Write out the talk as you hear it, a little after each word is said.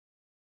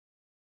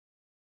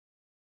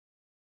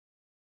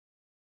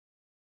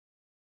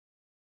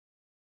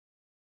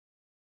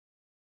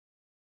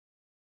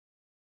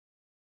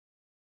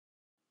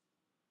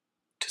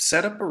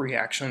set up a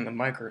reaction in the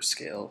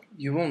microscale,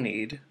 you will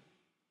need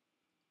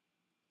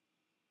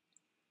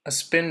a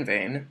spin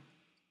vane,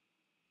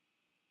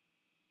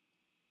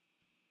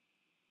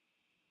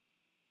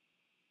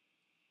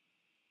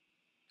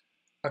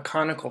 a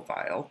conical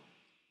vial,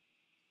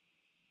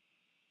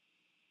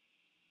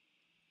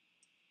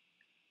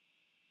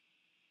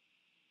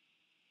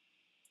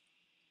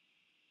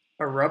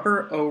 a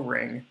rubber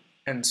O-ring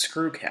and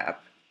screw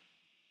cap,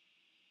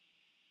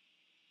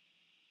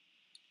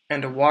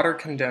 and a water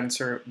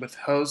condenser with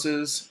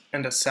hoses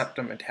and a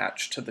septum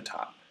attached to the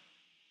top.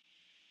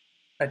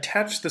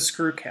 Attach the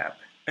screw cap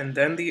and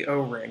then the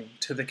O-ring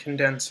to the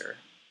condenser.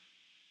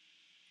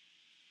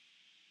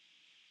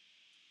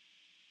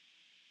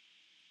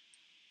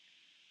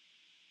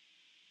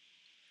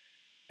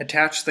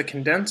 Attach the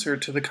condenser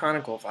to the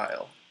conical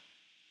vial.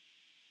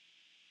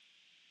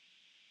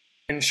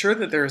 Ensure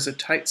that there is a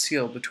tight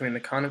seal between the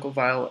conical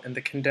vial and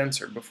the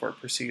condenser before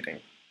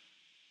proceeding.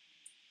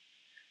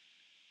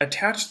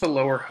 Attach the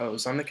lower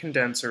hose on the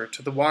condenser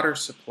to the water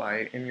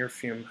supply in your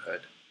fume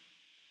hood.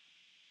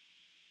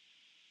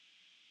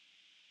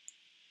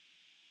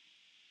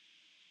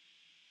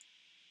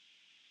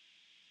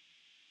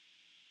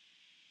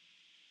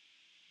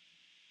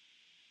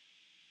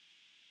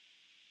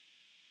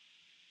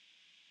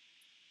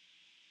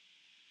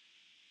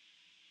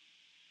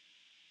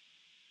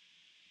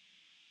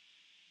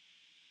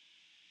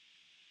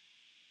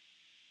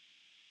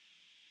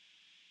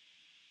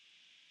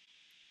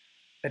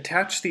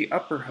 Attach the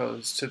upper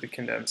hose to the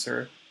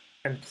condenser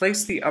and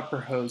place the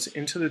upper hose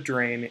into the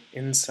drain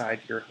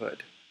inside your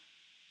hood.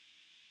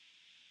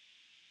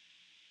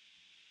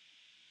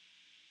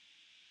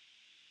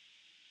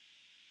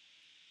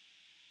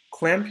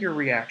 Clamp your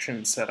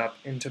reaction setup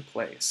into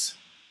place.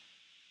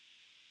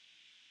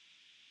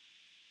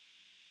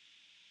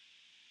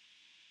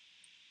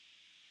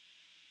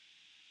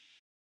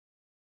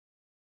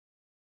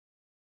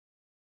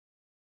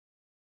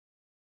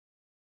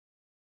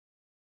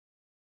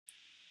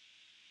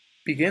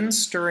 Begin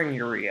stirring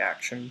your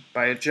reaction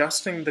by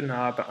adjusting the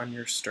knob on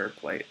your stir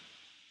plate.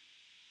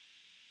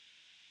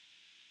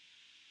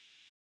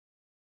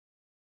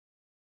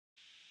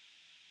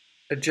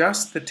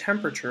 Adjust the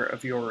temperature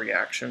of your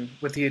reaction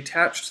with the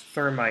attached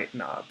thermite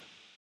knob.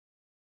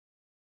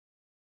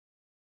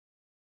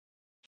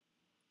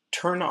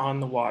 Turn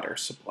on the water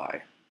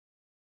supply.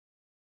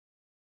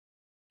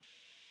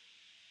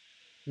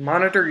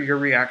 Monitor your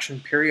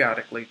reaction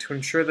periodically to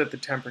ensure that the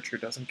temperature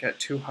doesn't get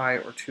too high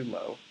or too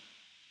low.